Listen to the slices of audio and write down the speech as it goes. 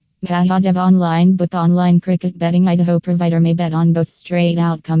Mahadev Online Book Online cricket betting Idaho provider may bet on both straight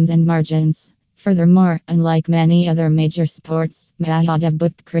outcomes and margins. Furthermore, unlike many other major sports, Mahadev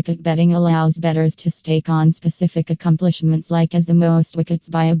book cricket betting allows bettors to stake on specific accomplishments like as the most wickets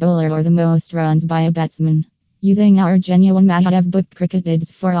by a bowler or the most runs by a batsman. Using our genuine Mahadev book cricket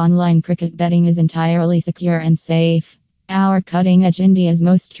bids for online cricket betting is entirely secure and safe. Our cutting-edge India's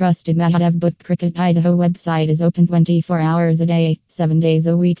most trusted Mahadev Book Cricket Idaho website is open 24 hours a day, 7 days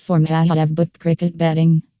a week for Mahadev Book Cricket betting.